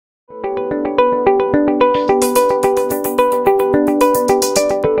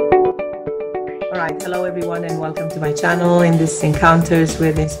right, hello everyone and welcome to my channel in this Encounters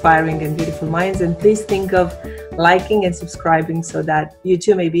with Inspiring and Beautiful Minds. And please think of liking and subscribing so that you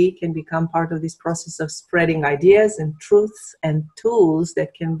too maybe can become part of this process of spreading ideas and truths and tools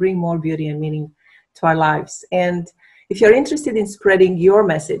that can bring more beauty and meaning to our lives. And if you're interested in spreading your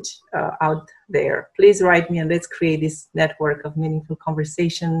message out there, please write me and let's create this network of meaningful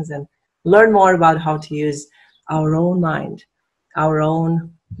conversations and learn more about how to use our own mind, our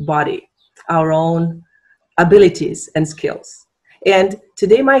own body, our own abilities and skills. And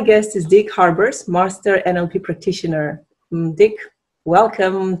today my guest is Dick Harbers, Master NLP Practitioner. Dick,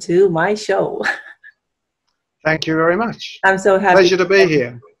 welcome to my show. Thank you very much. I'm so happy. Pleasure to be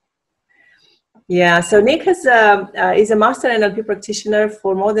here. Yeah, so Nick is a Master NLP Practitioner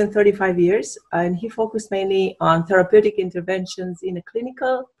for more than 35 years, and he focused mainly on therapeutic interventions in a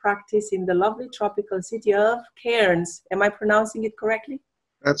clinical practice in the lovely tropical city of Cairns. Am I pronouncing it correctly?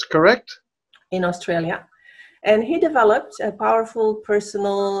 That's correct. In Australia. And he developed a powerful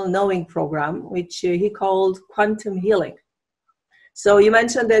personal knowing program, which he called quantum healing. So you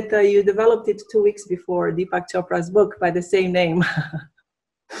mentioned that you developed it 2 weeks before Deepak Chopra's book by the same name.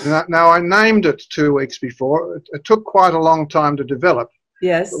 Now, I named it 2 weeks before. It took quite a long time to develop.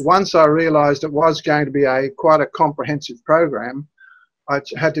 Yes. But once I realized it was going to be quite a comprehensive program, I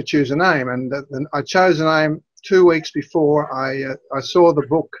had to choose a name. And I chose a name 2 weeks before I saw the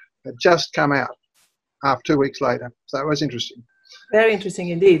book had just come out, 2 weeks later. So it was interesting. Very interesting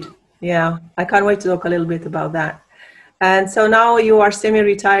indeed. Yeah, I can't wait to talk a little bit about that. And so now you are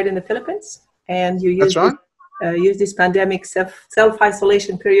semi-retired in the Philippines, and you use this pandemic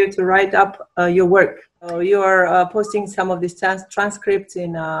self-isolation period to write up your work. So you are posting some of these transcripts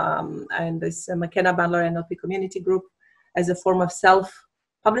in this McKenna Bandler NLP community group as a form of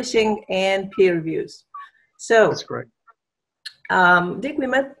self-publishing and peer reviews. So that's great. Dick,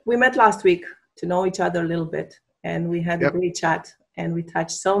 we met last week to know each other a little bit, and we had a great chat, and we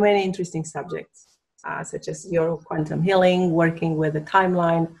touched so many interesting subjects, such as your quantum healing, working with the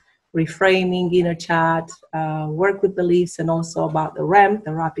timeline, reframing inner chat, work with beliefs, and also about the REM,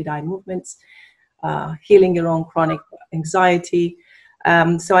 the rapid eye movements, healing your own chronic anxiety.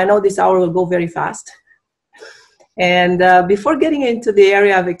 So I know this hour will go very fast. And before getting into the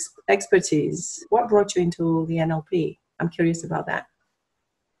area of expertise, what brought you into the NLP? I'm curious about that.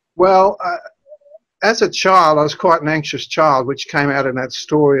 Well, as a child, I was quite an anxious child, which came out in that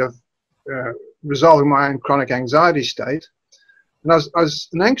story of resolving my own chronic anxiety state. And I was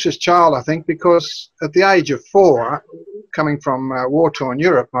an anxious child, I think, because at the age of 4, coming from war-torn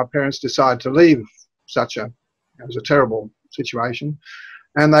Europe, my parents decided to leave it was a terrible situation.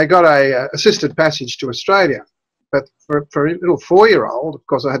 And they got a assisted passage to Australia. But for a little 4-year-old, of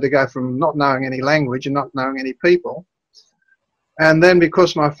course, I had to go from not knowing any language and not knowing any people. And then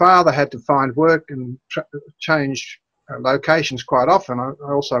because my father had to find work and change locations quite often, I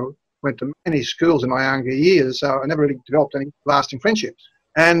also went to many schools in my younger years, so I never really developed any lasting friendships.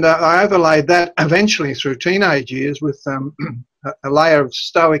 And I overlaid that eventually through teenage years with a layer of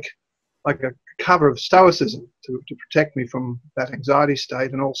stoic, like a cover of stoicism to protect me from that anxiety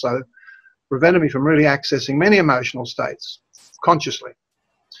state, and also prevented me from really accessing many emotional states consciously.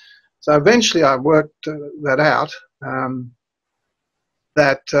 So eventually I worked that out.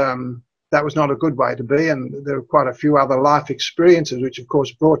 That was not a good way to be, and there were quite a few other life experiences which of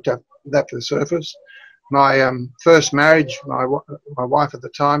course brought that to the surface. My first marriage, my wife at the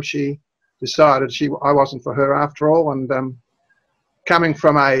time, she decided I wasn't for her after all, and coming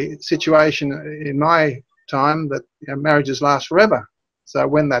from a situation in my time that marriages last forever, so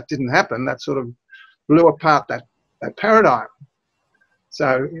when that didn't happen, that sort of blew apart that paradigm.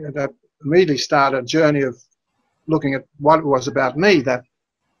 So that immediately started a journey of looking at what it was about me that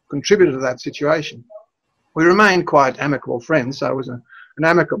contributed to that situation. We remained quite amicable friends, so it was an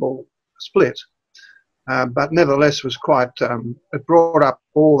amicable split, but nevertheless was quite, it brought up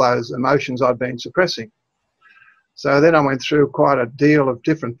all those emotions I'd been suppressing. So then I went through quite a deal of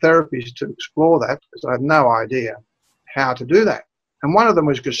different therapies to explore that, because I had no idea how to do that. And one of them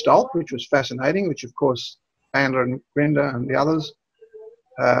was Gestalt, which was fascinating, which of course Bandler and Grinder and the others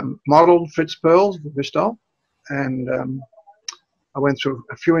modelled Fritz Perls, Gestalt. And I went through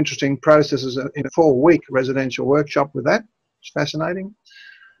a few interesting processes in a 4-week residential workshop with that. It's fascinating.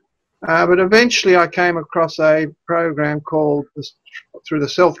 But eventually I came across a program called, through the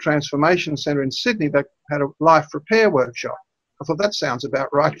Self-Transformation Centre in Sydney, that had a life repair workshop. I thought that sounds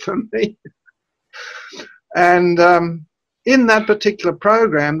about right for me. And in that particular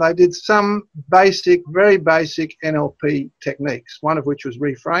program, they did some very basic NLP techniques, one of which was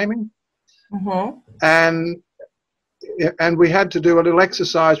reframing. Mm-hmm. And and we had to do a little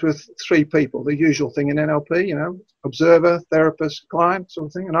exercise with 3 people, the usual thing in NLP, you know, observer, therapist, client sort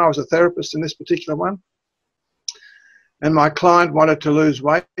of thing. And I was a therapist in this particular one. And my client wanted to lose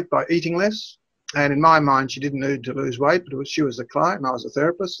weight by eating less. And in my mind, she didn't need to lose weight, but she was the client and I was a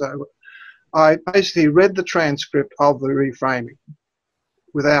therapist. So I basically read the transcript of the reframing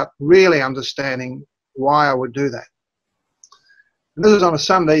without really understanding why I would do that. And this was on a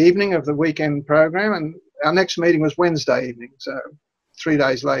Sunday evening of the weekend program, and our next meeting was Wednesday evening, so 3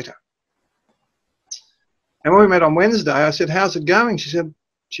 days later. And when we met on Wednesday, I said, "How's it going?" She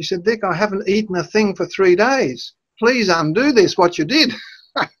said, "Dick, I haven't eaten a thing for 3 days. Please undo this, what you did."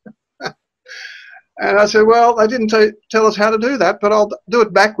 And I said, "Well, they didn't tell us how to do that, but I'll do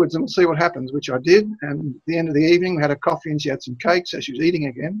it backwards and we'll see what happens," which I did. And at the end of the evening, we had a coffee and she had some cake, so she was eating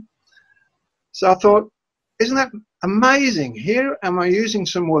again. So I thought, isn't that amazing? Here am I using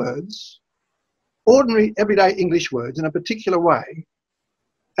some words, ordinary, everyday English words, in a particular way,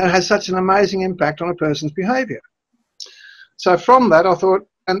 and it has such an amazing impact on a person's behaviour. So from that, I thought,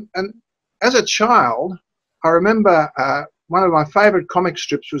 and as a child, I remember one of my favourite comic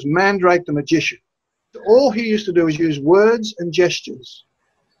strips was Mandrake the Magician. All he used to do was use words and gestures,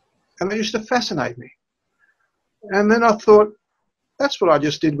 and they used to fascinate me. And then I thought, that's what I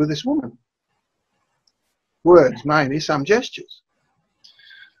just did with this woman. Words mainly, some gestures.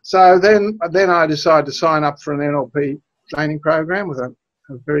 So then I decided to sign up for an NLP training program with a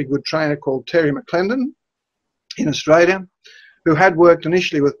very good trainer called Terry McClendon in Australia, who had worked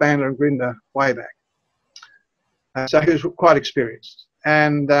initially with Bandler and Grinder way back. So he was quite experienced.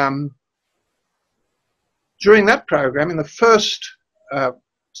 And during that program, in the first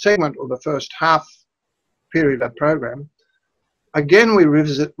segment or the first half period of that program, again we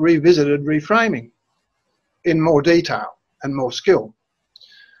revisited reframing in more detail and more skill.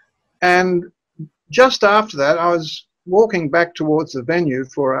 And just after that, I was walking back towards the venue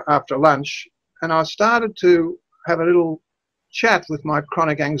for after lunch, and I started to have a little chat with my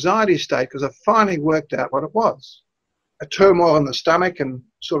chronic anxiety state, because I finally worked out what it was. A turmoil in the stomach and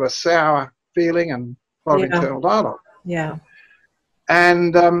sort of sour feeling and a lot of internal dialogue. Yeah.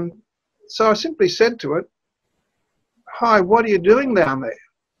 And so I simply said to it, "Hi, what are you doing down there?"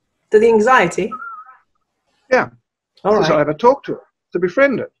 To the anxiety? Yeah. All right. So I have a talk to it, to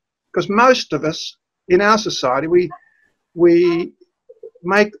befriend it. Because most of us in our society, we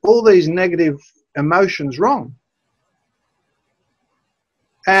make all these negative emotions wrong.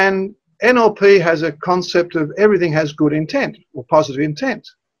 And NLP has a concept of everything has good intent or positive intent.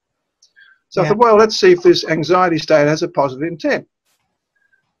 So I thought, well, let's see if this anxiety state has a positive intent.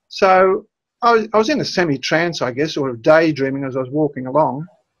 So I was in a semi-trance, I guess, or daydreaming as I was walking along.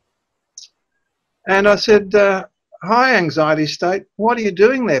 And I said, "Hi, anxiety state, what are you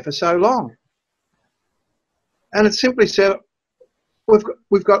doing there for so long?" And it simply said,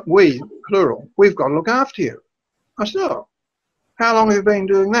 we've got we, plural, we've got to look after you. I said, "Oh, how long have you been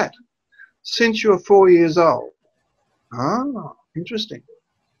doing that?" "Since you were 4 years old." "Oh, interesting."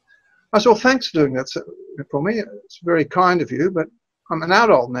 I said, "Well, thanks for doing that for me. It's very kind of you, but I'm an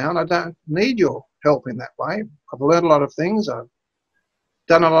adult now and I don't need your help in that way. I've learned a lot of things. I've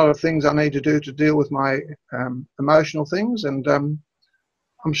done a lot of things I need to do to deal with my emotional things, and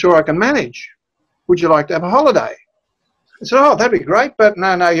I'm sure I can manage. Would you like to have a holiday?" I said, "Oh, that'd be great, but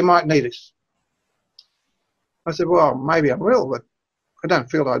no, you might need us." I said, "Well, maybe I will, but I don't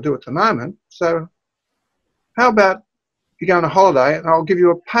feel I do at the moment. So how about you go on a holiday and I'll give you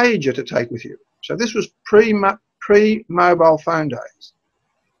a pager to take with you." So this was pre-mobile phone days.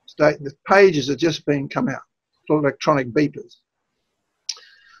 So the pages had just been come out, little electronic beepers.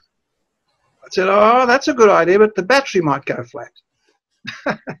 I said, "Oh, that's a good idea, but the battery might go flat."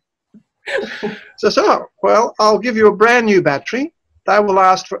 So, well, I'll give you a brand new battery. They will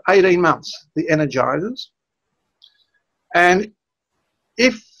last for 18 months, the Energizers. And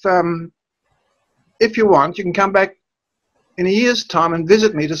if you want, you can come back in a year's time and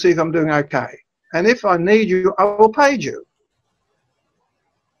visit me to see if I'm doing okay. And if I need you, I will page you.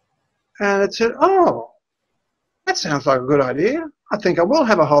 And it said, "Oh, that sounds like a good idea. I think I will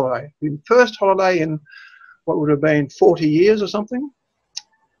have a holiday." The first holiday in what would have been 40 years or something.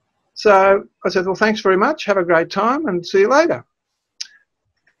 So I said, "Well, thanks very much. Have a great time and see you later."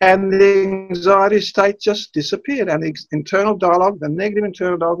 And the anxiety state just disappeared, and the internal dialogue, the negative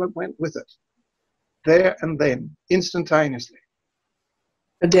internal dialogue, went with it. There and then, instantaneously.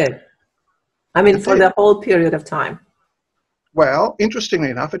 It did. I mean, for the whole period of time. Well, interestingly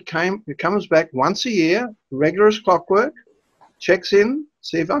enough, it comes back once a year, regular as clockwork, checks in,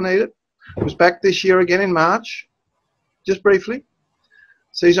 see if I need it. It was back this year again in March, just briefly.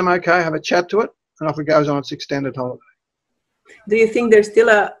 Sees I'm okay, have a chat to it, and off it goes on its extended holiday. Do you think there's still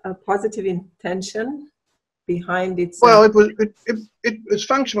a positive intention behind it? Well, its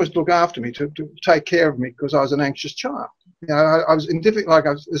function was to look after me, to take care of me, because I was an anxious child. You know, I was in different,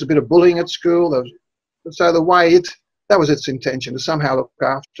 there's a bit of bullying at school. So the way that was its intention, to somehow look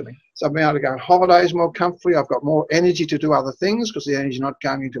after me. So I've been able to go on holidays more comfortably. I've got more energy to do other things because the energy is not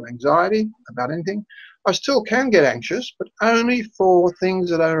going into anxiety about anything. I still can get anxious, but only for things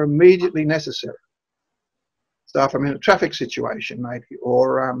that are immediately necessary. So if I'm in a traffic situation, maybe,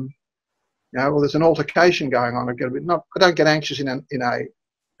 or you know, well, there's an altercation going on. I don't get anxious in a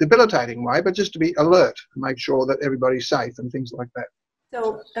debilitating way, but just to be alert and make sure that everybody's safe and things like that.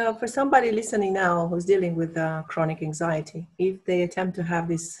 So for somebody listening now who's dealing with chronic anxiety, if they attempt to have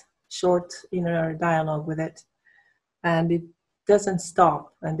this short inner dialogue with it and it doesn't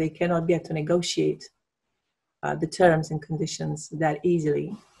stop and they cannot get to negotiate the terms and conditions that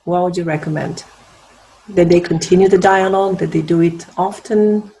easily, what would you recommend? That they continue the dialogue, that they do it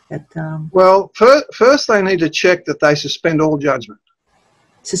often? Well, first they need to check that they suspend all judgment.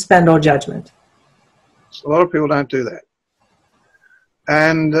 Suspend all judgment. So a lot of people don't do that.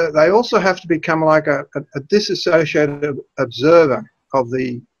 And they also have to become like a disassociated observer of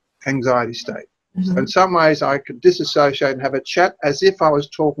the anxiety state. Mm-hmm. So in some ways I could disassociate and have a chat as if I was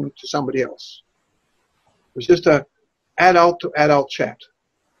talking to somebody else. It was just an adult-to-adult chat.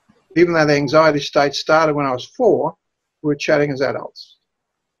 Even though the anxiety state started when I was 4, we were chatting as adults.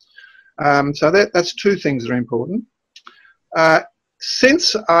 So that's two things that are important.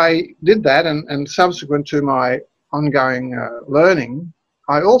 Since I did that and subsequent to my ongoing learning,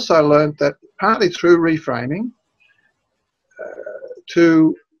 I also learned that partly through reframing,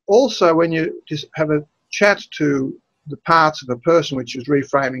 to also when you just have a chat to the parts of a person which is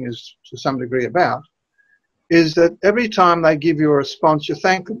reframing is to some degree about, is that every time they give you a response, you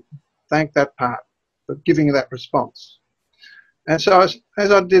thank them. Thank that part for giving you that response. And so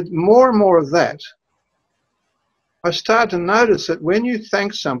as I did more and more of that, I started to notice that when you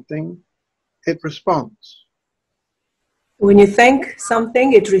thank something, it responds. When you thank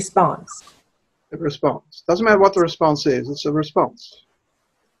something, it responds. It responds. Doesn't matter what the response is, it's a response.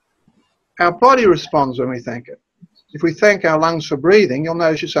 Our body responds when we thank it. If we thank our lungs for breathing, you'll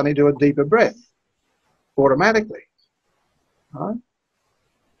notice you suddenly do a deeper breath automatically. Right?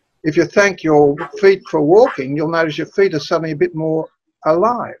 If you thank your feet for walking, you'll notice your feet are suddenly a bit more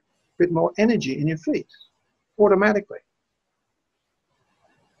alive, a bit more energy in your feet, automatically.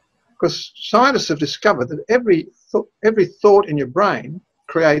 Because scientists have discovered that every thought in your brain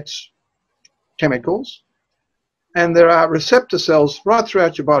creates chemicals, and there are receptor cells right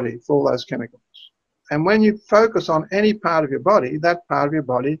throughout your body for all those chemicals. And when you focus on any part of your body, that part of your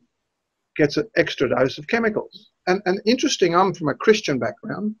body gets an extra dose of chemicals. And interesting, I'm from a Christian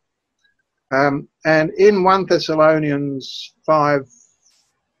background, and in 1 Thessalonians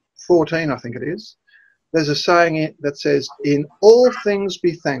 5:14, I think it is, there's a saying that says, in all things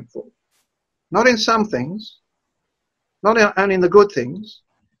be thankful. Not in some things, not only in the good things,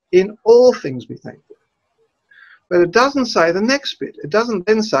 in all things be thankful. But it doesn't say the next bit. It doesn't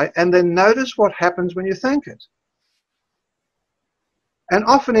then say, and then notice what happens when you thank it. And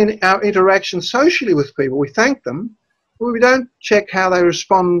often in our interaction socially with people, we thank them, but we don't check how they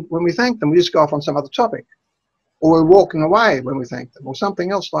respond when we thank them. We just go off on some other topic. Or we're walking away when we thank them, or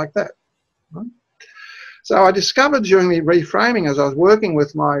something else like that. Right? So I discovered during the reframing, as I was working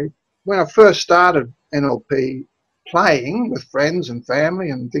with when I first started NLP playing with friends and family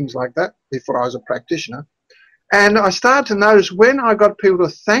and things like that, before I was a practitioner, and I started to notice when I got people to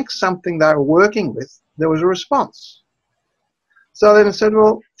thank something they were working with, there was a response. So then I said,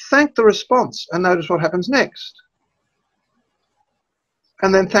 well, thank the response and notice what happens next.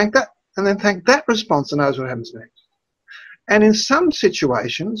 And then thank that, and then thank that response and notice what happens next. And in some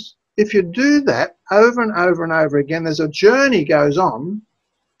situations, if you do that over and over and over again, there's a journey goes on,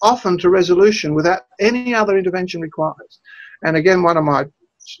 often to resolution without any other intervention required. And again, one of my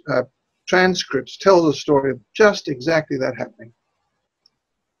transcripts tells a story of just exactly that happening.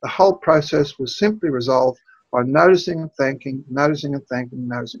 The whole process was simply resolved by noticing and thanking, noticing and thanking,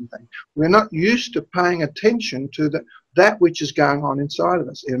 noticing and thanking. We're not used to paying attention to that which is going on inside of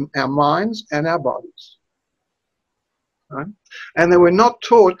us, in our minds and our bodies. Right? And then we're not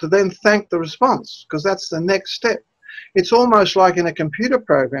taught to then thank the response, because that's the next step. It's almost like in a computer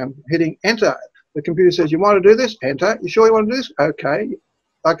program, hitting enter. The computer says, you want to do this? Enter. You sure you want to do this? Okay.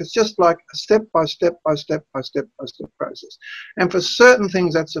 Like it's just like a step by step by step by step by step process. And for certain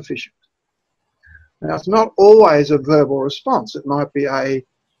things, that's sufficient. Now, it's not always a verbal response. It might be a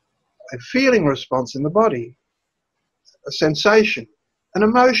feeling response in the body, a sensation, an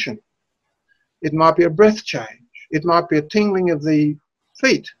emotion. It might be a breath change. It might be a tingling of the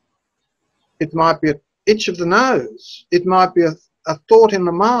feet. It might be an itch of the nose. It might be a thought in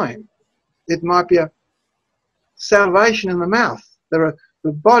the mind. It might be a salivation in the mouth. The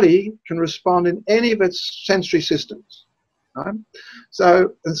body can respond in any of its sensory systems. Right?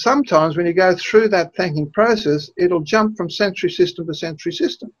 So, and sometimes when you go through that thinking process, it'll jump from sensory system to sensory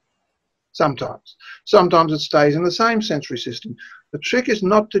system. Sometimes. Sometimes it stays in the same sensory system. The trick is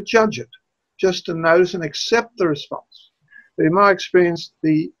not to judge it, just to notice and accept the response. But in my experience,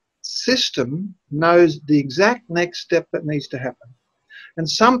 the system knows the exact next step that needs to happen. And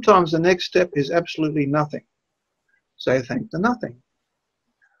sometimes the next step is absolutely nothing. Say thank to nothing.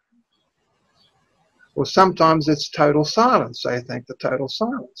 Or sometimes it's total silence. Say thank to total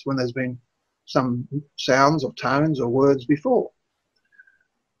silence when there's been some sounds or tones or words before.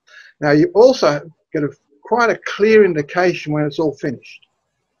 Now you also get quite a clear indication when it's all finished.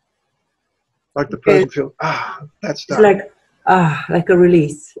 Like the person feels, that's done. It's like a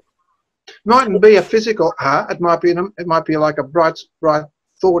release. It mightn't be a physical it might be like a bright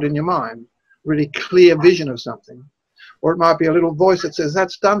thought in your mind, really clear vision of something. Or it might be a little voice that says,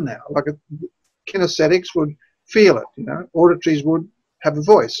 that's done now. Like kinesthetics would feel it, you know. Auditories would have a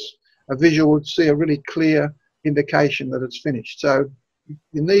voice. A visual would see a really clear indication that it's finished. So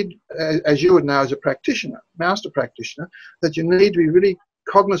you need, as you would know as a practitioner, master practitioner, that you need to be really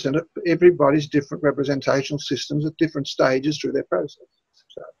cognizant of everybody's different representational systems at different stages through their process.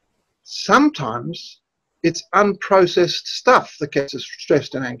 So sometimes it's unprocessed stuff that gets us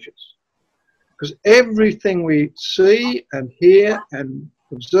stressed and anxious. Because everything we see and hear and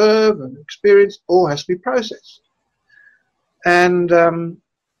observe and experience all has to be processed. And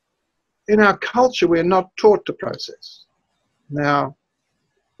in our culture, we're not taught to process. Now,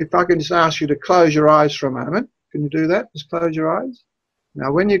 if I can just ask you to close your eyes for a moment. Can you do that? Just close your eyes.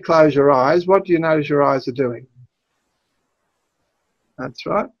 Now, when you close your eyes, what do you notice your eyes are doing? That's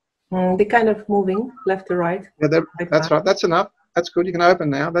right. They're kind of moving left to right. Yeah, that's right. That's enough. That's good. You can open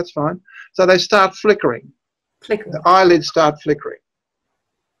now. That's fine. So they start flickering. Flickering. The eyelids start flickering.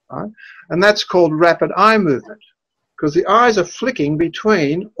 Right? And that's called rapid eye movement, because the eyes are flicking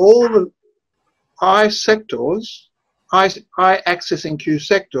between all the eye sectors, eye accessing cue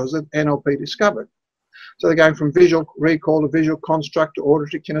sectors that NLP discovered. So they're going from visual recall to visual construct to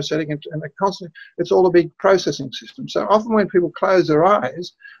auditory kinesthetic, and it's all a big processing system. So often when people close their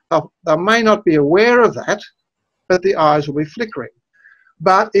eyes, they may not be aware of that, but the eyes will be flickering.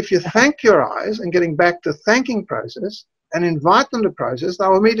 But if you thank your eyes, and getting back to thanking process, and invite them to process,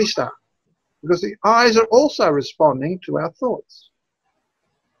 they'll immediately start. Because the eyes are also responding to our thoughts.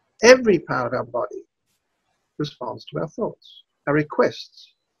 Every part of our body responds to our thoughts, our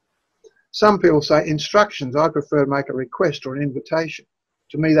requests. Some people say instructions. I prefer to make a request or an invitation.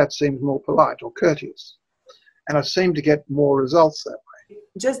 To me, that seems more polite or courteous. And I seem to get more results that way.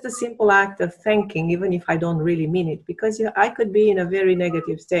 Just the simple act of thanking, even if I don't really mean it, because I could be in a very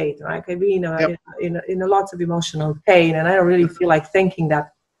negative state, right? I could be in a lots of emotional pain, and I don't really feel like thanking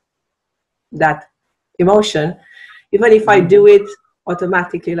that emotion. Even if I do it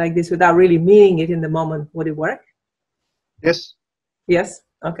automatically like this without really meaning it in the moment, would it work? Yes. Yes.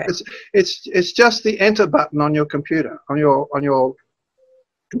 Okay. It's just the enter button on your computer, on your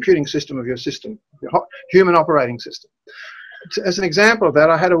computing system of your system, your human operating system. As an example of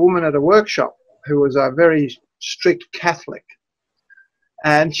that, I had a woman at a workshop who was a very strict Catholic,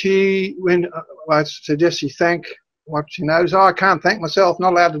 and when I suggest she thank what she knows, I can't thank myself,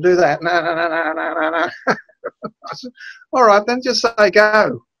 not allowed to do that. No. I said, all right, then just say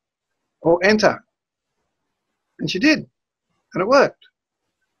go or enter, and she did, and it worked,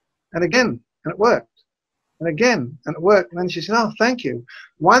 and again, and it worked, and again, and it worked. And then she said, oh, thank you.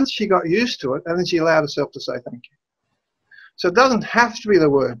 Once she got used to it, and then she allowed herself to say thank you. So it doesn't have to be the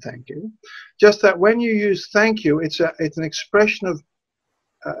word thank you, just that when you use thank you, it's an expression of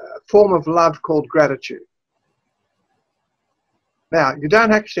a form of love called gratitude. Now, you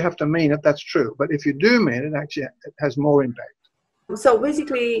don't actually have to mean it, that's true, but if you do mean it, actually it has more impact. So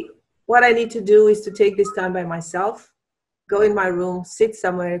basically, what I need to do is to take this time by myself, go in my room, sit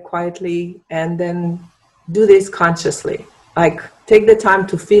somewhere quietly, and then do this consciously. Like, take the time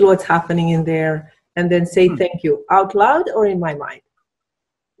to feel what's happening in there, and then say thank you out loud or in my mind.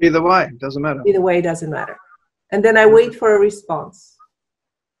 Either way, it doesn't matter. Either way, it doesn't matter. And then I wait for a response.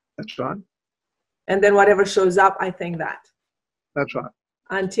 That's right. And then whatever shows up, I thank that. That's right.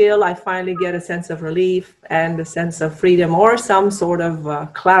 Until I finally get a sense of relief and a sense of freedom or some sort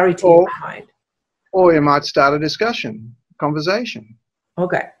of clarity in my mind. Or you might start a discussion, conversation.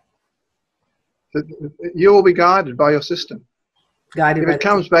 Okay. You will be guided by your system. Guided If by it the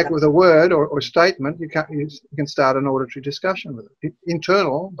comes teacher. back with a word or statement, you can start an auditory discussion with it.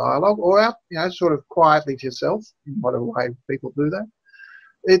 Internal dialogue, or out, sort of quietly to yourself, in whatever way people do that.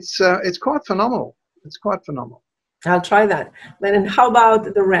 It's quite phenomenal. It's quite phenomenal. I'll try that. And how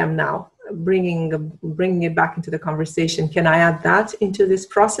about the REM now? Bringing it back into the conversation. Can I add that into this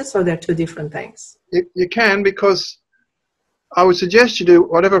process, or they're two different things? You can, because I would suggest you do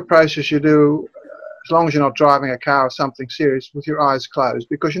whatever process you do, as long as you're not driving a car or something serious, with your eyes closed,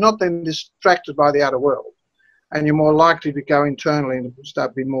 because you're not then distracted by the outer world, and you're more likely to go internally and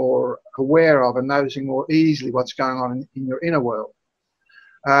start to be more aware of and noticing more easily what's going on in your inner world.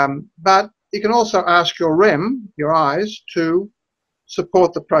 But you can also ask your REM, your eyes, to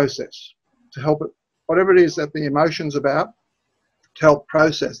support the process, to help it, whatever it is that the emotion's about, to help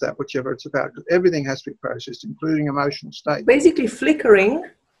process that, whichever it's about, because everything has to be processed, including emotional state. Basically, flickering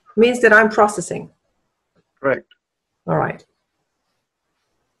means that I'm processing. Correct. All right.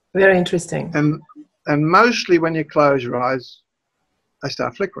 Very interesting. And mostly when you close your eyes, they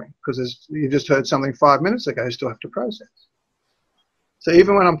start flickering, because you just heard something 5 minutes ago, you still have to process. So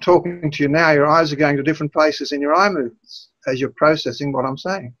even when I'm talking to you now, your eyes are going to different places in your eye movements as you're processing what I'm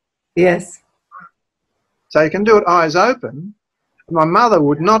saying. Yes. So you can do it eyes open. My mother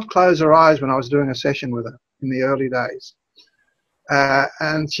would not close her eyes when I was doing a session with her in the early days.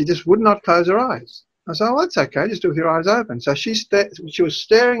 And she just would not close her eyes. I said, oh, that's okay, just do it with your eyes open. So she was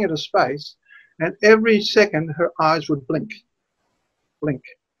staring at a space, and every second her eyes would blink, blink,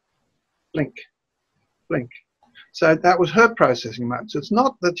 blink, blink. So that was her processing mode. So it's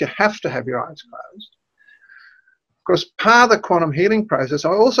not that you have to have your eyes closed. Of course, part of the quantum healing process, I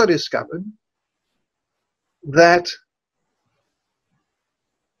also discovered that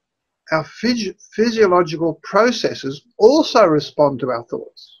our physiological processes also respond to our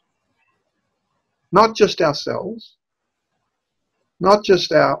thoughts. Not just our cells, not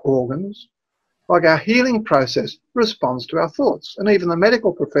just our organs, like our healing process responds to our thoughts. And even the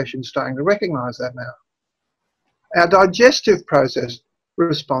medical profession is starting to recognize that now. Our digestive process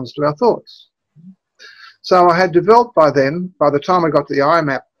responds to our thoughts. So I had developed by then, by the time I got to the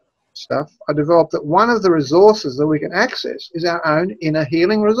IMAP stuff, I developed that one of the resources that we can access is our own inner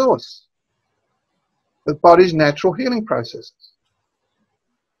healing resource, the body's natural healing processes.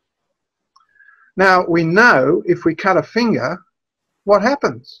 Now, we know if we cut a finger, what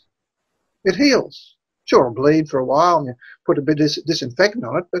happens? It heals. Sure, it'll bleed for a while and you put a bit of disinfectant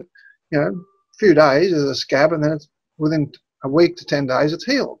on it, but a few days there's a scab, and then it's within a week to 10 days it's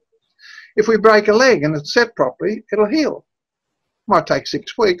healed. If we break a leg and it's set properly, it'll heal. Might take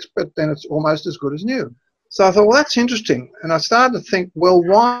 6 weeks, but then it's almost as good as new. So I thought, well, that's interesting. And I started to think, well,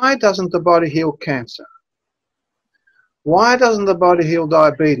 why doesn't the body heal cancer? Why doesn't the body heal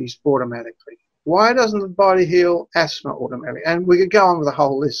diabetes automatically? Why doesn't the body heal asthma automatically? And we could go on with a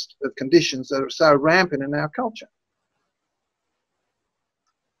whole list of conditions that are so rampant in our culture.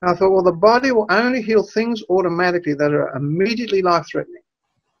 And I thought, well, the body will only heal things automatically that are immediately life-threatening.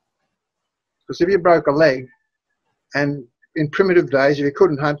 Because if you broke a leg, and in primitive days, if you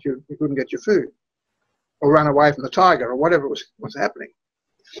couldn't hunt, you couldn't get your food, or run away from the tiger, or whatever was happening.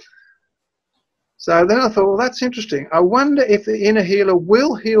 So then I thought, well, that's interesting. I wonder if the inner healer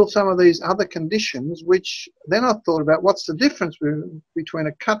will heal some of these other conditions, which then I thought about what's the difference between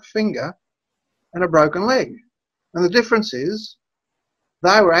a cut finger and a broken leg. And the difference is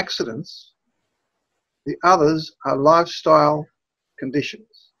they were accidents. The others are lifestyle conditions.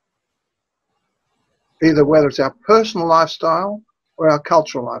 Either whether it's our personal lifestyle or our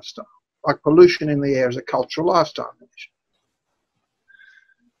cultural lifestyle. Like pollution in the air is a cultural lifestyle condition.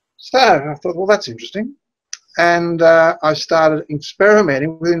 So I thought, well, that's interesting. And I started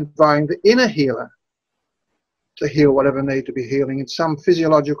experimenting with inviting the inner healer to heal whatever needed to be healing in some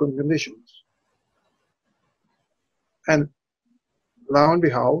physiological conditions. And lo and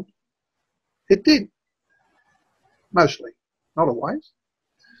behold, it did. Mostly, not always.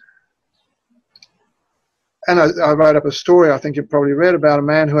 And I wrote up a story, I think you've probably read, about a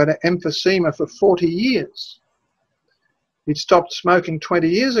man who had an emphysema for 40 years. He'd stopped smoking 20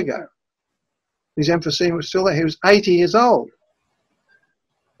 years ago. His emphysema was still there. He was 80 years old.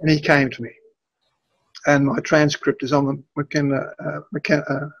 And he came to me. And my transcript is on the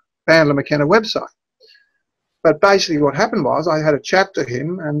Bandler McKenna website. But basically what happened was I had a chat to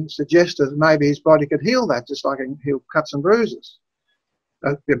him and suggested maybe his body could heal that, just like it can heal cuts and bruises.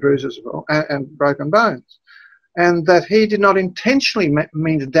 Bruises as well, and broken bones. And that he did not intentionally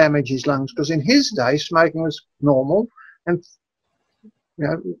mean to damage his lungs, because in his day smoking was normal and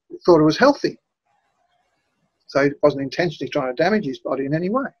thought it was healthy. So he wasn't intentionally trying to damage his body in any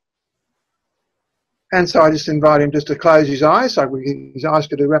way. And so I just invited him just to close his eyes, so his eyes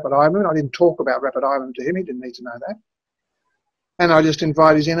could do rapid eye movement. I didn't talk about rapid eye movement to him. He didn't need to know that. And I just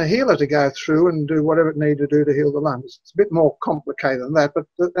invited his inner healer to go through and do whatever it needed to do to heal the lungs. It's a bit more complicated than that, but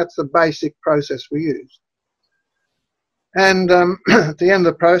that's the basic process we use. And at the end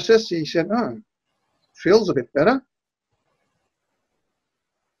of the process, he said, "Oh, feels a bit better.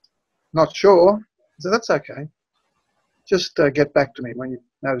 Not sure." I said, "That's okay. Just get back to me when you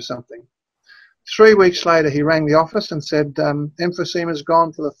notice something." 3 weeks later, he rang the office and said, "Emphysema's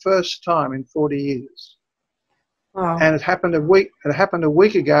gone for the first time in 40 years. Wow. And it happened a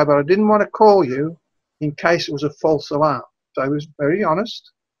week ago, but I didn't want to call you in case it was a false alarm." So he was very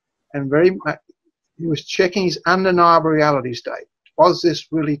honest and he was checking his undeniable reality state. Was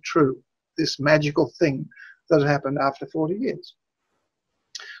this really true? This magical thing that had happened after 40 years?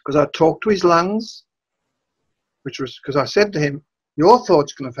 Because I talked to his lungs, which was because I said to him, "Your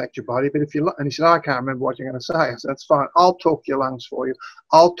thoughts can affect your body, but if you..." And he said, "I can't remember what you're going to say." I said, "That's fine. I'll talk to your lungs for you.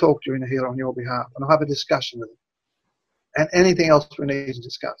 I'll talk to your inner healer on your behalf, and I'll have a discussion with him. And anything else we need to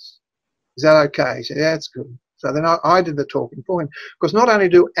discuss. Is that okay?" He said, "Yeah, it's good." So then I did the talking for him. Because not only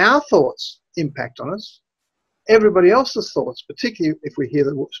do our thoughts impact on us, everybody else's thoughts, particularly if we hear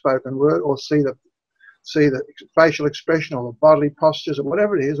the spoken word or see the facial expression or the bodily postures or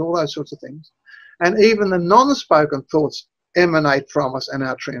whatever it is, all those sorts of things. And even the non-spoken thoughts emanate from us and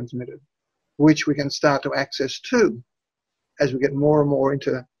are transmitted, which we can start to access too as we get more and more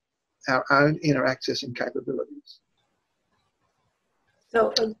into our own inner accessing capabilities.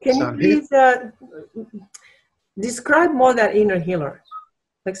 So can you please describe more that inner healer?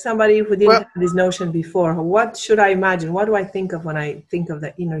 Like somebody who didn't have this notion before, what should I imagine? What do I think of when I think of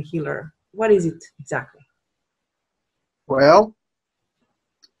the inner healer? What is it exactly? Well,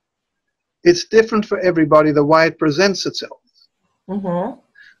 it's different for everybody the way it presents itself. Mm-hmm.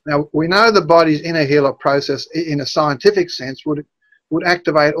 Now, we know the body's inner healer process, in a scientific sense, would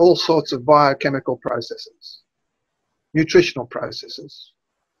activate all sorts of biochemical processes, nutritional processes,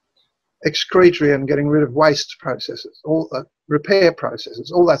 excretory and getting rid of waste processes, all repair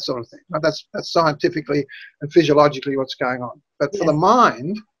processes, all that sort of thing. Now, that's scientifically and physiologically what's going on. But for the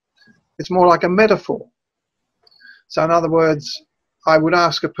mind, it's more like a metaphor. So in other words, I would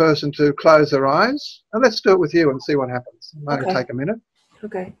ask a person to close their eyes, and let's do it with you and see what happens. It might take a minute.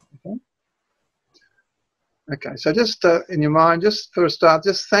 Okay. Okay, so just in your mind, just for a start,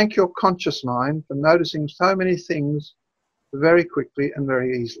 just thank your conscious mind for noticing so many things very quickly and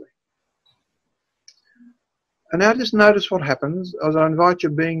very easily. And now just notice what happens as I invite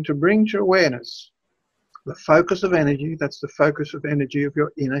your being to bring to awareness the focus of energy. That's the focus of energy of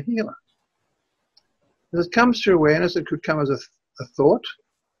your inner healer. As it comes to awareness, it could come as a thought,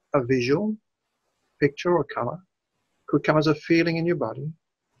 a visual, picture or colour. Could come as a feeling in your body.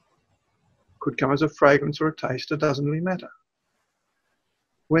 Could come as a fragrance or a taste. It doesn't really matter.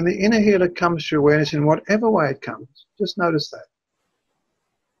 When the inner healer comes to awareness in whatever way it comes, just notice that.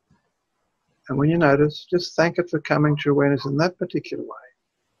 And when you notice, just thank it for coming to awareness in that particular way.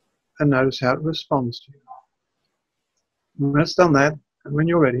 And notice how it responds to you. And when it's done that, and when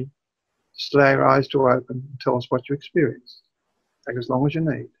you're ready, just allow your eyes to open and tell us what you experienced. Take as long as you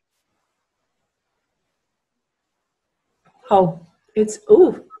need. Oh, it's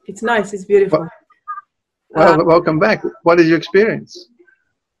nice. It's beautiful. Well, welcome back. What did you experience?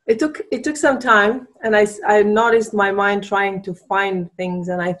 It took some time, and I noticed my mind trying to find things,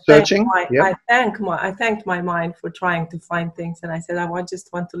 and I thanked my mind for trying to find things, and I said, I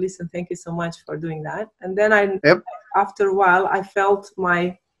just want to listen. Thank you so much for doing that. And then after a while, I felt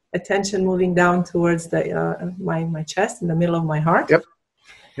my attention moving down towards the my chest, in the middle of my heart.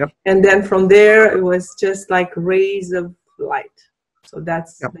 Yep. And then from there, it was just like rays of light. So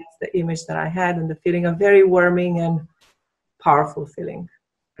that's the image that I had, and the feeling of very warming and powerful feeling.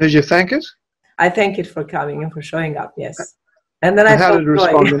 Did you thank it? I thank it for coming and for showing up, yes. And then how did it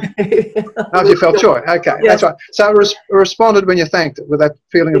respond? How you felt joy? Okay, yes. That's right. So it responded when you thanked it, with that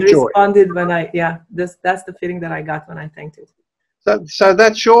feeling of joy. It responded when that's the feeling that I got when I thanked it. So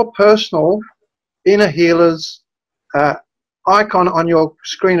that's your personal inner healer's icon on your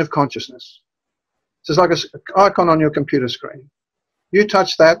screen of consciousness. So it's like an icon on your computer screen. You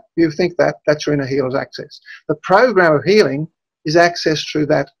touch that, you think that's your inner healer's access. The program of healing is accessed through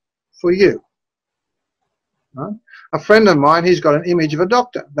that for you. Right? A friend of mine, he's got an image of a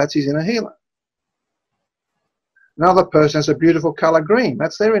doctor. That's his inner healer. Another person has a beautiful colour green.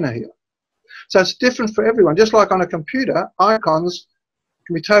 That's their inner healer. So it's different for everyone. Just like on a computer, icons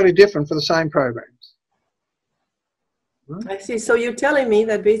can be totally different for the same programs. I see. So you're telling me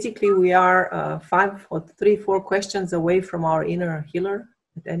that basically we are 5 or 3, 4 questions away from our inner healer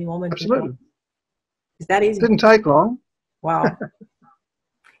at any moment. Absolutely. Is that easy? Didn't take long. Wow.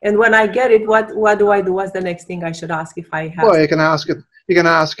 And when I get it, what do I do? What's the next thing I should ask if I have? Well, you can ask it. You can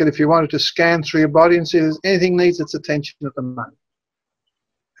ask it if you wanted to scan through your body and see if anything needs its attention at the moment.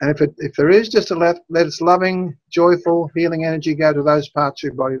 And if there is, just to let its loving, joyful, healing energy go to those parts of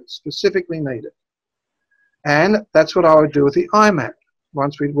your body that specifically need it. And that's what I would do with the eye map.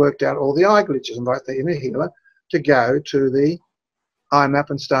 Once we'd worked out all the eye glitches, invite the inner healer to go to the eye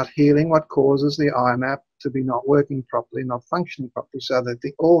map and start healing what causes the eye map to be not working properly, not functioning properly, so that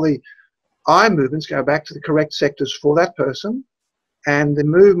all the eye movements go back to the correct sectors for that person, and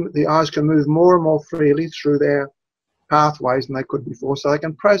the eyes can move more and more freely through their pathways than they could before, so they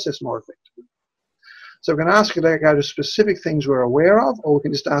can process more effectively. So we can ask it to go to specific things we're aware of, or we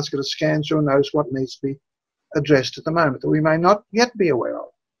can just ask it to scan through and notice what needs to be addressed at the moment that we may not yet be aware of.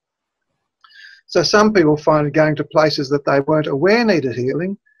 So some people find going to places that they weren't aware needed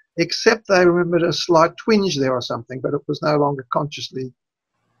healing, except they remembered a slight twinge there or something, but it was no longer consciously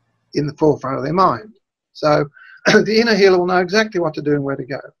in the forefront of their mind. So the inner healer will know exactly what to do and where to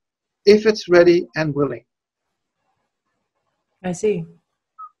go, if it's ready and willing. I see.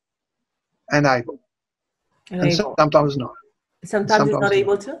 And able. And sometimes not. Sometimes it's not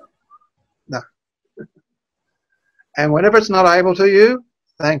able to? No. And whenever it's not able to, you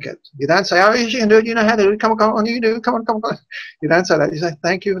thank it. You don't say, oh, you can do it, you know how to do it, come on, you do it, come on. You don't say that. You say,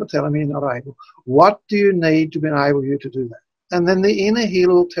 thank you for telling me you're not able. What do you need to enable you to do that? And then the inner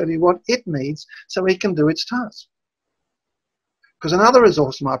healer will tell you what it needs so it can do its task. Because another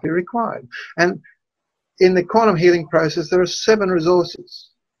resource might be required. And in the quantum healing process, there are 7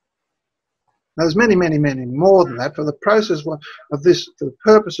 resources. Now, there's many, many, many more than that. For the process of this, for the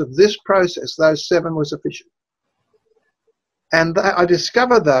purpose of this process, those 7 were sufficient. And I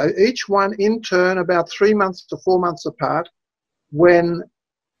discovered, though, each one in turn about 3 months to 4 months apart, when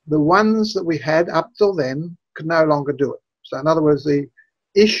the ones that we had up till then could no longer do it. So in other words, the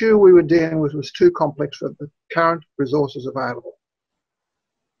issue we were dealing with was too complex for the current resources available.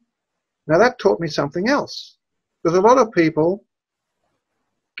 Now that taught me something else, because a lot of people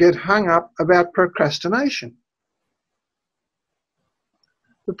get hung up about procrastination.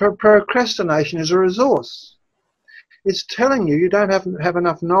 The procrastination is a resource. It's telling you don't have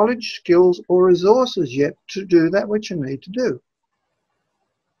enough knowledge, skills, or resources yet to do that which you need to do.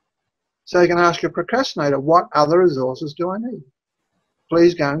 So you can ask your procrastinator, what other resources do I need?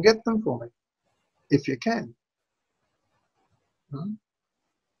 Please go and get them for me, if you can.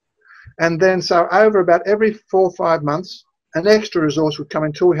 And then so over about every 4 or 5 months, an extra resource would come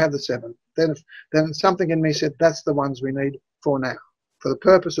until we had the 7. Then something in me said, that's the ones we need for now, for the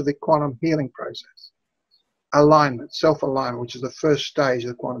purpose of the quantum healing process. Alignment, self-alignment, which is the first stage of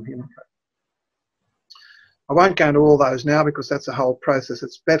the quantum healing process. I won't go into all those now because that's a whole process.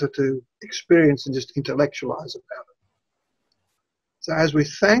 It's better to experience and just intellectualize about it. So as we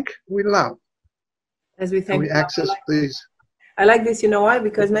thank, we love. As we thank, we access these. I like this, you know why?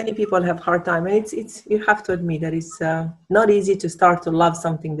 Because many people have a hard time, and it's you have to admit that it's not easy to start to love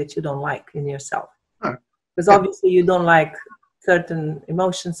something that you don't like in yourself. No. Because obviously you don't like certain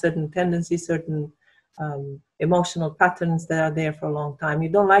emotions, certain tendencies, certain emotional patterns that are there for a long time. You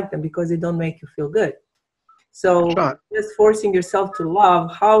don't like them because they don't make you feel good. So right. Just forcing yourself to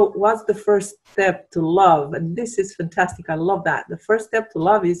love, what's the first step to love? And this is fantastic. I love that. The first step to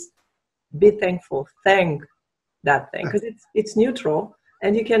love is be thankful. Thank that thing, because it's neutral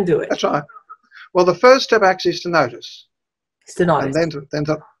and you can do it. That's right. Well, the first step actually is to notice. It's to notice. And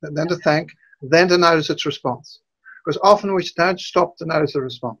then to thank, then to notice its response. Because often we don't stop to notice the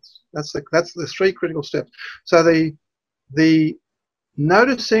response. That's the 3 critical steps. So the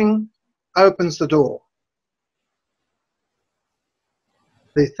noticing opens the door.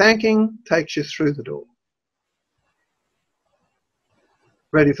 The thanking takes you through the door.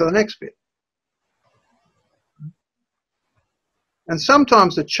 Ready for the next bit. And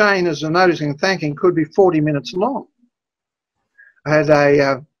sometimes the chain as of noticing and thanking could be 40 minutes long. I had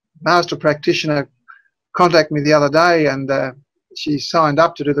a Master Practitioner contact me the other day, and she signed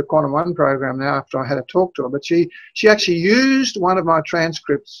up to do the Quantum One program now after I had a talk to her. But she actually used one of my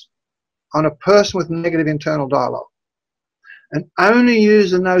transcripts on a person with negative internal dialogue, and only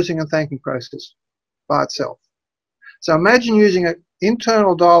use the noticing and thanking process by itself. So imagine using an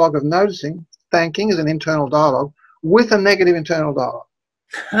internal dialogue of noticing, thanking as an internal dialogue, with a negative internal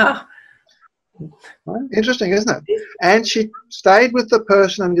dialogue. Interesting, isn't it? And she stayed with the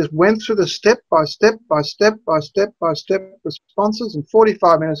person and just went through the step by step by step by step by step responses, and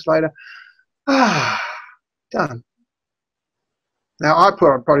 45 minutes later, done. Now I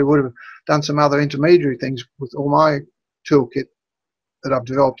probably would have done some other intermediary things with all my toolkit, that I've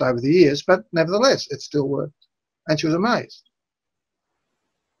developed over the years, but nevertheless, it still worked. And she was amazed.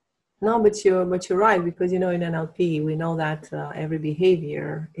 No, but you're right, because, you know, in NLP, we know that every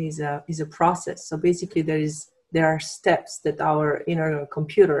behavior is a process. So basically there are steps that our inner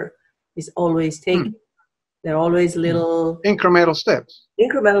computer is always taking. They're always little incremental steps.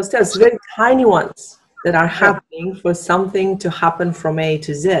 Incremental steps, very tiny ones that are happening for something to happen from A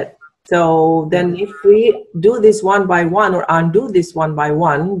to Z. So then if we do this one by one or undo this one by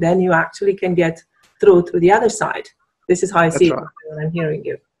one, then you actually can get through to the other side. This is how I see it when I'm hearing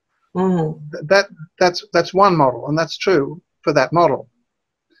you. That's one model, and that's true for that model.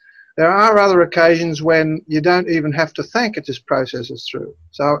 There are other occasions when you don't even have to think, it just processes through.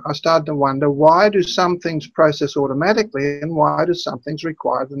 So I started to wonder, why do some things process automatically, and why do some things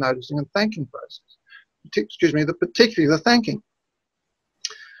require the noticing and thinking process? Excuse me, particularly the thinking.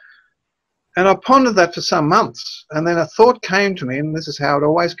 And I pondered that for some months, and then a thought came to me, and this is how it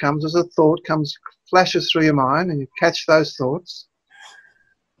always comes, as a thought flashes through your mind, and you catch those thoughts.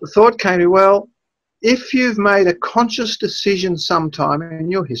 The thought came to me, well, if you've made a conscious decision sometime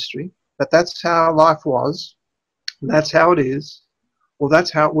in your history that that's how life was, that's how it is, or that's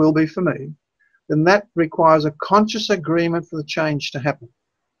how it will be for me, then that requires a conscious agreement for the change to happen.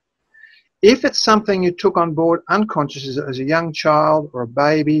 If it's something you took on board unconsciously as a young child or a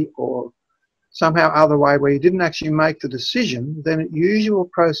baby or somehow other way where you didn't actually make the decision, then it usually will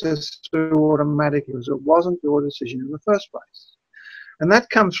process through automatically because it wasn't your decision in the first place. And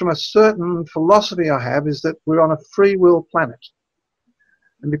that comes from a certain philosophy I have, is that we're on a free will planet.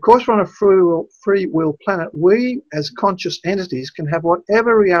 And because we're on a free will planet, we as conscious entities can have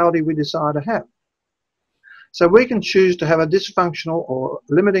whatever reality we desire to have. So we can choose to have a dysfunctional or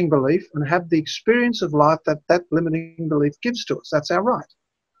limiting belief and have the experience of life that that limiting belief gives to us. That's our right.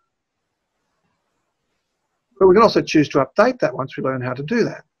 But we can also choose to update that once we learn how to do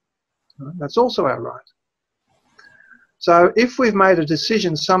that. That's also our right. So if we've made a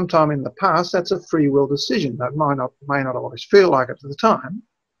decision sometime in the past, that's a free will decision. That may not always feel like it at the time.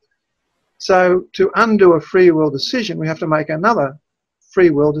 So to undo a free will decision, we have to make another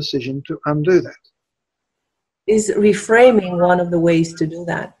free will decision to undo that. Is reframing one of the ways to do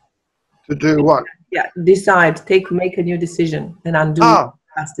that? To do what? Yeah, decide, make a new decision and undo the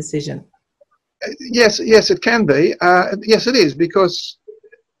past decision. Yes, it can be. Yes, it is, because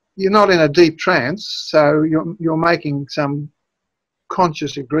you're not in a deep trance, so you're making some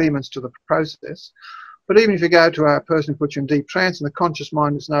conscious agreements to the process. But even if you go to a person who puts you in deep trance and the conscious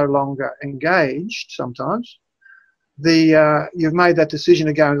mind is no longer engaged sometimes, you've made that decision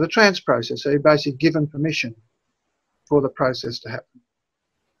to go into the trance process. So you've basically given permission for the process to happen.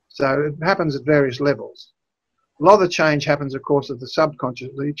 So it happens at various levels. A lot of the change happens, of course, at the subconscious.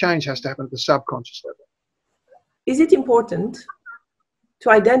 The change has to happen at the subconscious level. Is it important to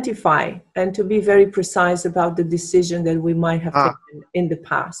identify and to be very precise about the decision that we might have taken in the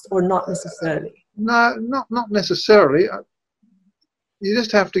past, or not necessarily? No, not necessarily. You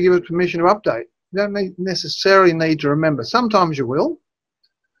just have to give it permission to update. You don't necessarily need to remember. Sometimes you will.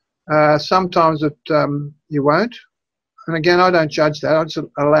 Sometimes you won't. And again, I don't judge that. I just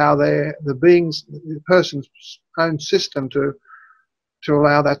allow the person's own system to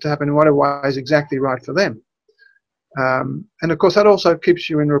allow that to happen in whatever way is exactly right for them. And of course, that also keeps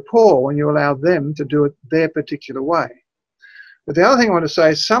you in rapport when you allow them to do it their particular way. But the other thing I want to say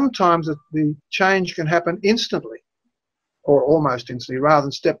is sometimes the change can happen instantly, or almost instantly, rather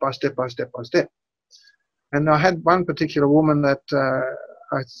than step by step by step by step. And I had one particular woman that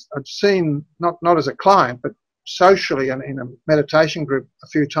I'd seen, not as a client, but socially and in a meditation group a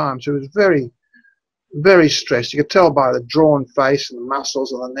few times, who was very, very stressed. You could tell by the drawn face and the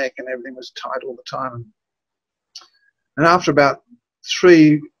muscles on the neck and everything was tight all the time. And after about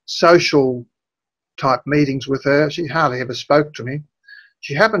 3 social type meetings with her, she hardly ever spoke to me.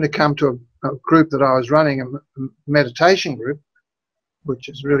 She happened to come to a group that I was running, a meditation group, which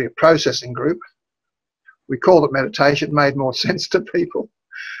is really a processing group. We called it meditation. It made more sense to people.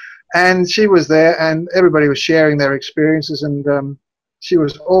 And she was there, and everybody was sharing their experiences, and she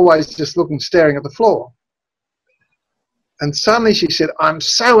was always just staring at the floor. And suddenly she said, "I'm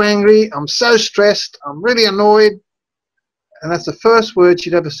so angry, I'm so stressed, I'm really annoyed." And that's the first word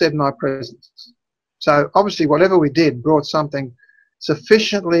she'd ever said in my presence. So obviously whatever we did brought something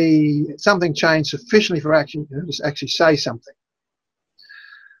changed sufficiently for action to actually say something.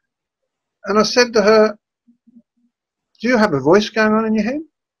 And I said to her, "Do you have a voice going on in your head?"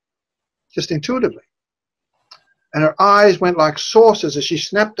 Just intuitively. And her eyes went like saucers as she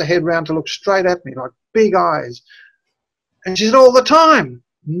snapped her head round to look straight at me, like big eyes. And she said, "All the time."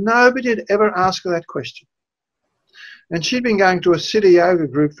 Nobody had ever asked her that question. And she'd been going to a city yoga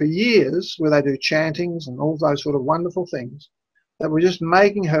group for years where they do chantings and all those sort of wonderful things that were just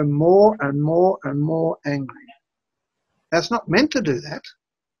making her more and more and more angry. That's not meant to do that.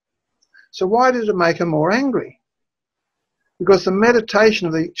 So why did it make her more angry? Because the meditation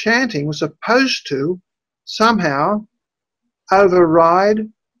of the chanting was supposed to somehow override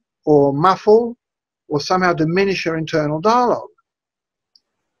or muffle or somehow diminish her internal dialogue,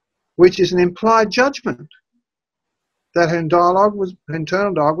 which is an implied judgment that her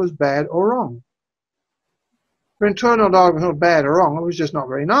internal dialogue was bad or wrong. Her internal dialogue was not bad or wrong, it was just not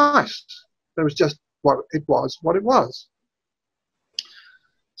very nice. It was just what it was.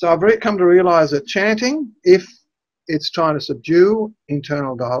 So I've come to realise that chanting, if it's trying to subdue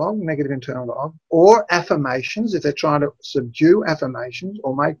internal dialogue, negative internal dialogue, or affirmations, if they're trying to subdue affirmations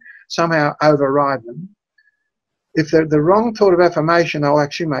or somehow override them, if they're the wrong thought of affirmation, they'll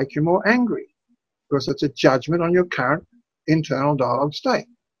actually make you more angry because it's a judgment on your current internal dialogue state.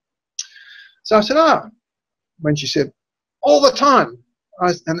 So I said, when she said, all the time,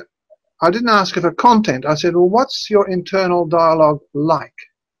 and I didn't ask her for content. I said, well, what's your internal dialogue like?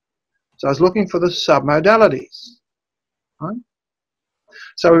 So I was looking for the submodalities. Right?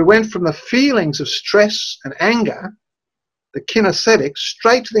 So we went from the feelings of stress and anger, the kinesthetics,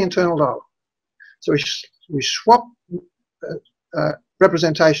 straight to the internal dialogue. So we swapped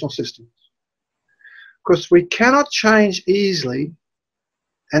representational systems. Because we cannot change easily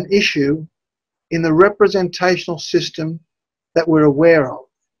an issue in the representational system that we're aware of.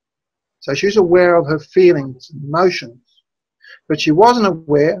 So she's aware of her feelings and emotions, but she wasn't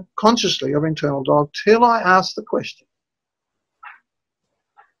aware consciously of internal dialogue till I asked the question.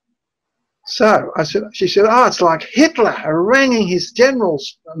 So she said, it's like Hitler haranguing his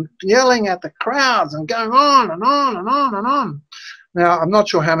generals and yelling at the crowds and going on and on and on and on. Now, I'm not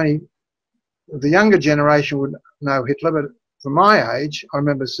sure how many of the younger generation would know Hitler, but for my age, I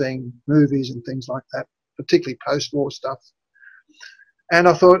remember seeing movies and things like that, particularly post-war stuff. And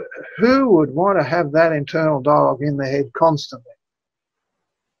I thought, who would want to have that internal dialogue in their head constantly?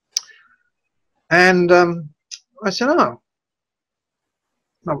 And I said, no,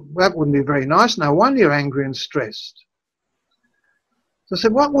 that wouldn't be very nice. No wonder you're angry and stressed. So I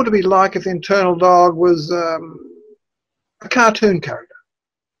said, what would it be like if the internal dialogue was a cartoon character?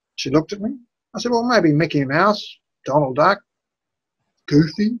 She looked at me. I said, well, maybe Mickey Mouse, Donald Duck,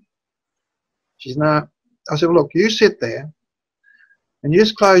 Goofy. She's not. I said, well, look, you sit there and you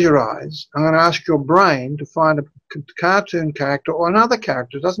just close your eyes. I'm going to ask your brain to find a cartoon character or another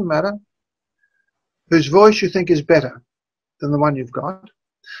character, it doesn't matter, whose voice you think is better than the one you've got.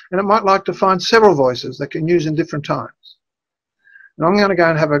 And it might like to find several voices they can use in different times. And I'm going to go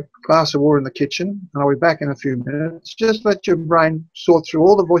and have a glass of water in the kitchen, and I'll be back in a few minutes. Just let your brain sort through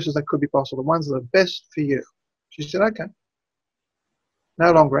all the voices that could be possible, the ones that are best for you. She said, okay.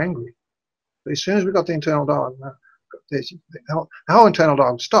 No longer angry. But as soon as we got the internal dialogue, the whole internal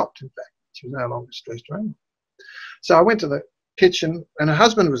dialogue stopped, in fact. She was no longer stressed or angry. So I went to the kitchen, and her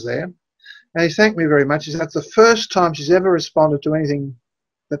husband was there, and he thanked me very much. He said, that's the first time she's ever responded to anything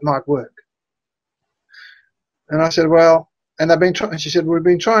that might work. And I said, well, and they've been trying. She said, we've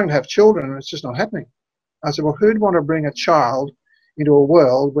been trying to have children, and it's just not happening. I said, well, who'd want to bring a child into a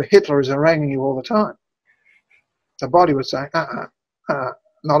world where Hitler is haranguing you all the time? The body was saying,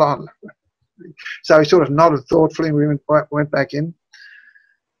 not on. So he sort of nodded thoughtfully, and we went back in.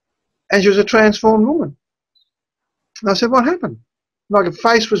 And she was a transformed woman. And I said, what happened? Like her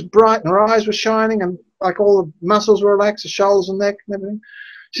face was bright and her eyes were shining and like all the muscles were relaxed, the shoulders and neck and everything.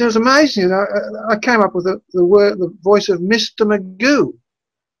 She said, it was amazing. You know, I came up with the voice of Mr. Magoo.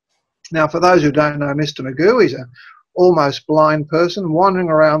 Now, for those who don't know Mr. Magoo, he's an almost blind person wandering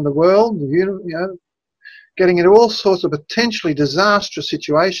around the world, you know, getting into all sorts of potentially disastrous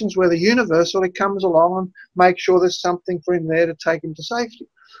situations where the universe sort of comes along and makes sure there's something for him there to take him to safety.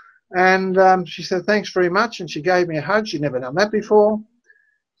 And she said, thanks very much. And she gave me a hug. She'd never done that before.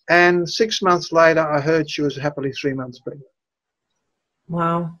 And 6 months later, I heard she was happily 3 months pregnant.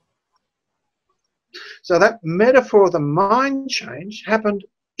 Wow. So that metaphor of the mind change happened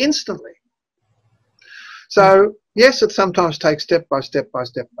instantly. So yes, it sometimes takes step by step by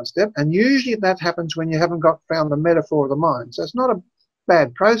step by step. And usually that happens when you haven't found the metaphor of the mind. So it's not a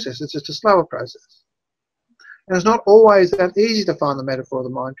bad process. It's just a slower process. And it's not always that easy to find the metaphor of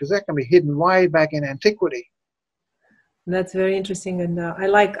the mind because that can be hidden way back in antiquity. That's very interesting, and I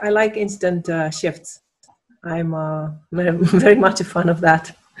like instant shifts. I'm very much a fan of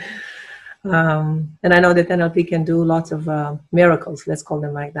that, and I know that NLP can do lots of miracles. Let's call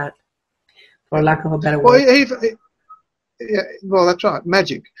them like that, for lack of a better word. Well, well, that's right,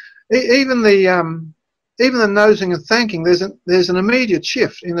 magic. Even the even the nosing and thanking, there's an immediate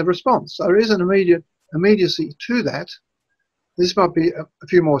shift in the response. So there is an immediacy to that. This might be a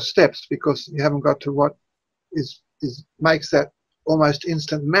few more steps because you haven't got to what makes that almost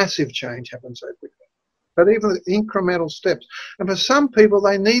instant massive change happen so quickly. But even the incremental steps. And for some people,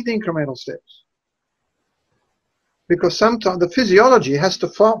 they need the incremental steps. Because sometimes the physiology has to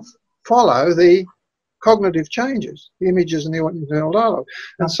follow the cognitive changes, the images and the internal dialogue.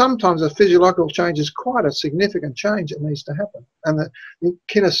 And sometimes a physiological change is quite a significant change that needs to happen. And the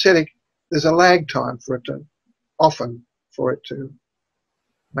kinesthetic, there's a lag time for it to, often, for it to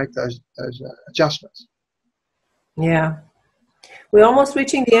make those adjustments. Yeah. We're almost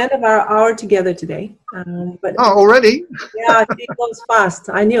reaching the end of our hour together today. But already? Yeah, it goes fast.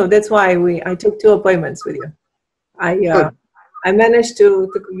 I knew. That's why I took 2 appointments with you. I managed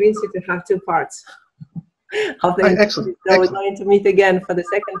to convince you to have 2 parts of the interview. Excellent. So we're going to meet again for the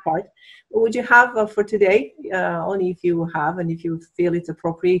second part. Would you have for today, only if you have and if you feel it's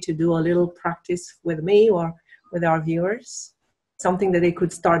appropriate, to do a little practice with me or with our viewers? Something that they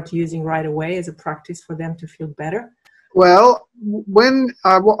could start using right away as a practice for them to feel better? Well, when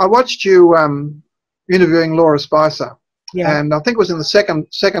I watched you interviewing Laura Spicer, and I think it was in the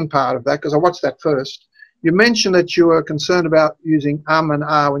second part of that, because I watched that first, you mentioned that you were concerned about using and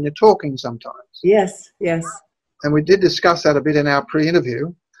ah when you're talking sometimes. Yes, yes. And we did discuss that a bit in our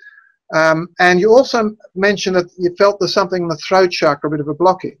pre-interview. And you also mentioned that you felt there's something in the throat chakra, a bit of a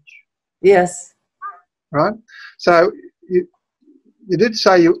blockage. Yes. Right? So you did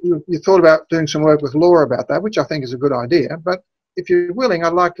say you thought about doing some work with Laura about that, which I think is a good idea. But if you're willing,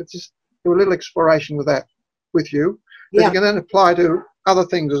 I'd like to just do a little exploration with that with you. That you can then apply to other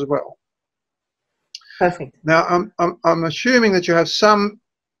things as well. Perfect. Now, I'm assuming that you have some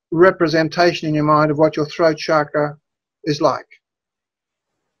representation in your mind of what your throat chakra is like.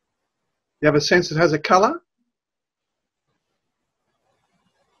 You have a sense it has a colour?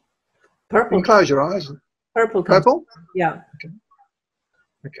 Purple. You can close your eyes. Purple. Purple? Yeah. Okay.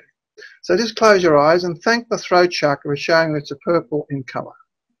 Okay. So just close your eyes and thank the throat chakra for showing it's a purple in colour.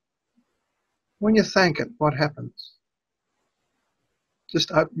 When you thank it, what happens? Just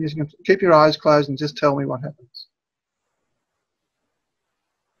keep your eyes closed and just tell me what happens.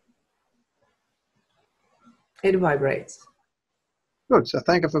 It vibrates. Good. So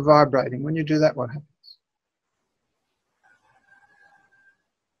thank it for vibrating. When you do that, what happens?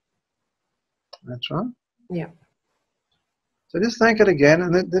 That's right. Yeah. So just thank it again,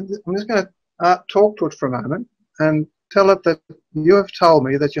 and then I'm just going to talk to it for a moment and tell it that you have told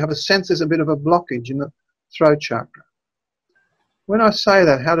me that you have a sense there's a bit of a blockage in the throat chakra. When I say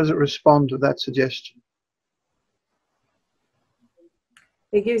that, how does it respond to that suggestion?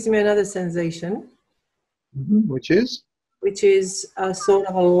 It gives me another sensation. Which is? Which is a sort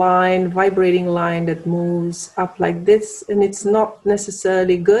of a line, vibrating line that moves up like this. And it's not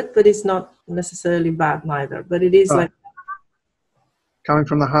necessarily good, but it's not necessarily bad neither. But it is like... Coming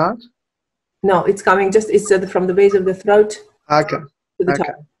from the heart? No, it's coming it's from the base of the throat to the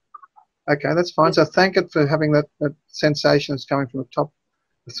top. Okay, that's fine. So thank it for having that sensation that's coming from the top of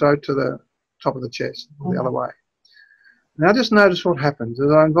the throat to the top of the chest, or the other way. Now just notice what happens as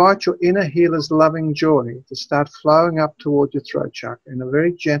I invite your inner healer's loving joy to start flowing up towards your throat chakra in a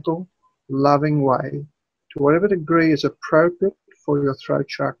very gentle, loving way, to whatever degree is appropriate for your throat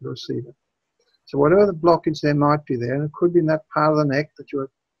chakra to receive it. So whatever the blockage there might be there, and it could be in that part of the neck that you're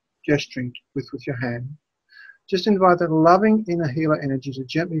gesturing with your hand, just invite that loving inner healer energy to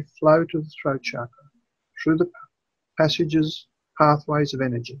gently flow to the throat chakra through the passages, pathways of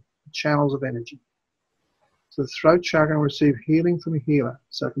energy, channels of energy. So the throat chakra will receive healing from the healer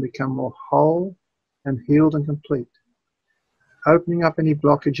so it can become more whole and healed and complete. Opening up any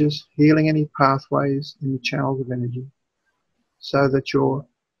blockages, healing any pathways, any channels of energy, so that your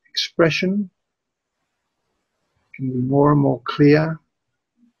expression can be more and more clear,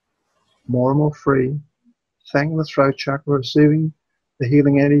 more and more free. Thank the throat chakra, receiving the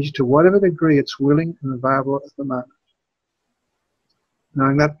healing energy to whatever degree it's willing and available at the moment.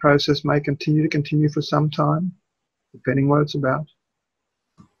 Knowing that process may continue for some time, depending what it's about.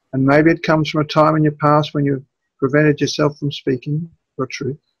 And maybe it comes from a time in your past when you prevented yourself from speaking your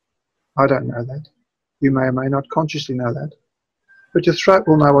truth. I don't know that. You may or may not consciously know that. But your throat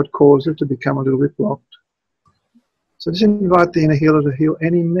will know what caused it to become a little bit blocked. So just invite the inner healer to heal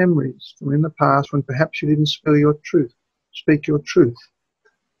any memories from in the past when perhaps you didn't speak your truth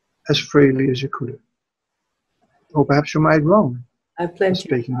as freely as you could have. Or perhaps you're made wrong for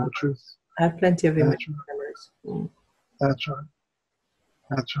speaking your truth. I have plenty of memories. That's right.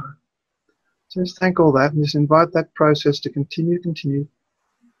 That's right. So just thank all that and just invite that process to continue.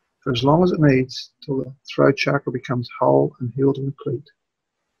 for as long as it needs, till the throat chakra becomes whole and healed and complete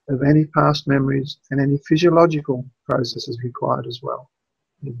of any past memories and any physiological processes required as well.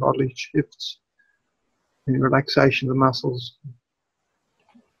 Any bodily shifts, any relaxation of the muscles,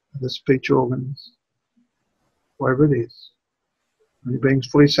 the speech organs, whatever it is. And you're being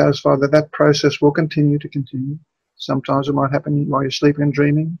fully satisfied that that process will continue. Sometimes it might happen while you're sleeping and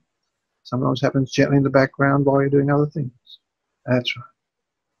dreaming. Sometimes it happens gently in the background while you're doing other things. That's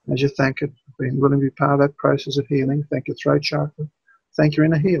right. As you thank it for being willing to be part of that process of healing, thank your throat chakra, thank your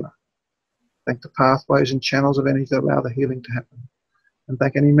inner healer. Thank the pathways and channels of energy that allow the healing to happen. And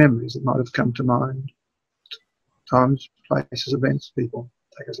thank any memories that might have come to mind. Times, places, events, people.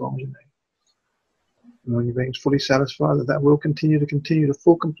 Take as long as you need. And when you're being fully satisfied that that will continue to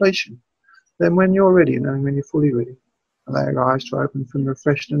full completion, then when you're ready, and when you're fully ready, allow your eyes to open from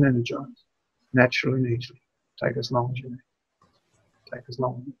refreshed and energized, naturally and easily. Take as long as you need. Take as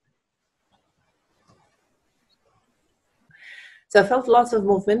long as you need. So I felt lots of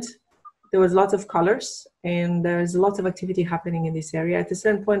movement. There was lots of colors, and there's lots of activity happening in this area. At a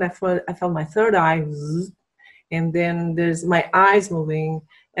certain point, I felt my third eye, and then there's my eyes moving,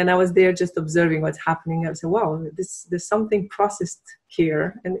 and I was there just observing what's happening. I said, wow, there's something processed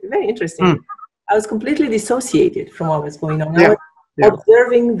here, and very interesting. I was completely dissociated from what was going on. I was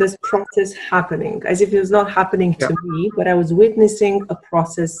observing this process happening, as if it was not happening to me, but I was witnessing a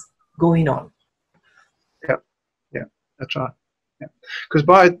process going on. Yeah, that's right. Because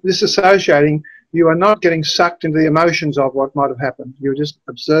by disassociating, you are not getting sucked into the emotions of what might have happened. You're just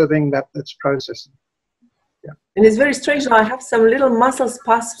observing that's processing. Yeah. And it's very strange. Now I have some little muscle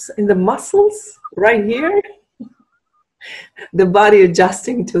spasms in the muscles right here. The body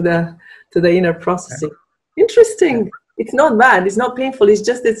adjusting to the inner processing. Interesting. It's not bad. It's not painful. It's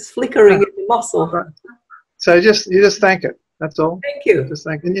just it's flickering in the muscle. Right. So you just thank it. That's all. Thank you. Just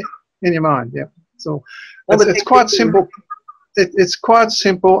thank it in your mind. Yeah. So it's quite simple. It's quite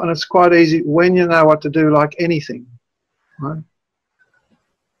simple and it's quite easy when you know what to do, like anything. Right?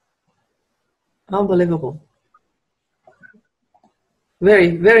 Unbelievable.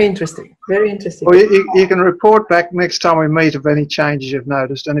 Very, very interesting. Very interesting. Well, you can report back next time we meet of any changes you've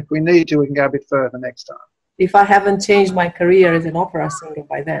noticed, and if we need to, we can go a bit further next time. If I haven't changed my career as an opera singer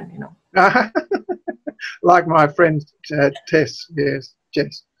by then, you know. Like my friend Tess. Yes,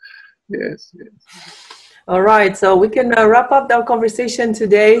 Jess. Yes. All right, so we can wrap up our conversation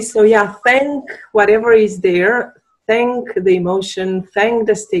today. So yeah, thank whatever is there. Thank the emotion. Thank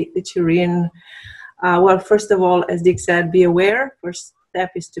the state that you're in. Well, first of all, as Dick said, be aware. First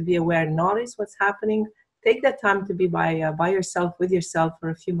step is to be aware, notice what's happening. Take that time to be by yourself, with yourself for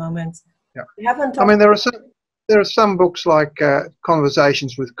a few moments. Yeah. We haven't I mean, there are some books like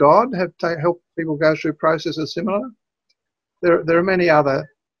Conversations with God have helped people go through processes similar. There are many other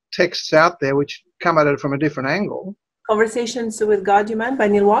texts out there which come at it from a different angle. Conversations with God, you meant, by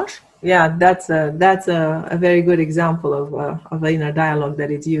Neil Walsh? Yeah, that's a very good example of an inner dialogue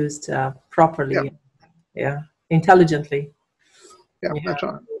that is used properly, intelligently. Yeah, that's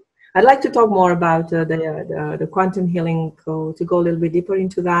right. I'd like to talk more about the quantum healing, to go a little bit deeper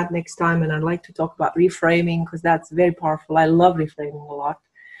into that next time, and I'd like to talk about reframing, because that's very powerful. I love reframing a lot.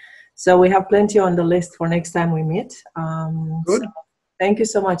 So we have plenty on the list for next time we meet. Good. So thank you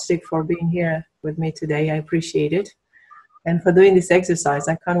so much, Dick, for being here with me today. I appreciate it. And for doing this exercise.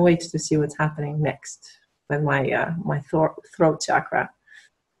 I can't wait to see what's happening next with my throat chakra.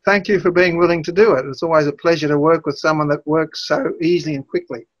 Thank you for being willing to do it. It's always a pleasure to work with someone that works so easily and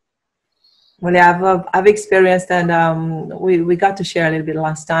quickly. Well, yeah, I've experienced, and we got to share a little bit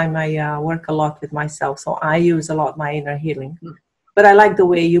last time. I work a lot with myself, so I use a lot my inner healing. But I like the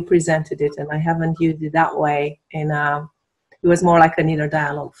way you presented it, and I haven't used it that way. And it was more like an inner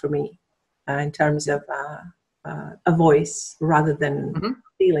dialogue for me in terms of a voice rather than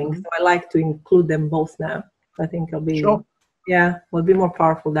feeling. So I like to include them both now. I think it'll be will be more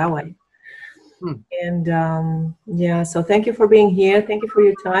powerful that way. And so thank you for being here. Thank you for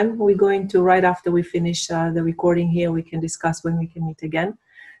your time. We're going to, right after we finish the recording here, we can discuss when we can meet again.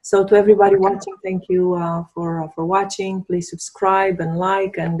 So to everybody watching, thank you for watching. Please subscribe and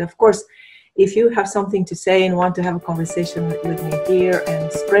like, and of course, if you have something to say and want to have a conversation with me here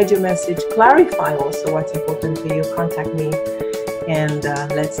and spread your message, clarify also what's important to you, contact me and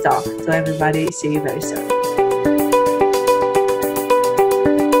let's talk. So everybody, see you very soon.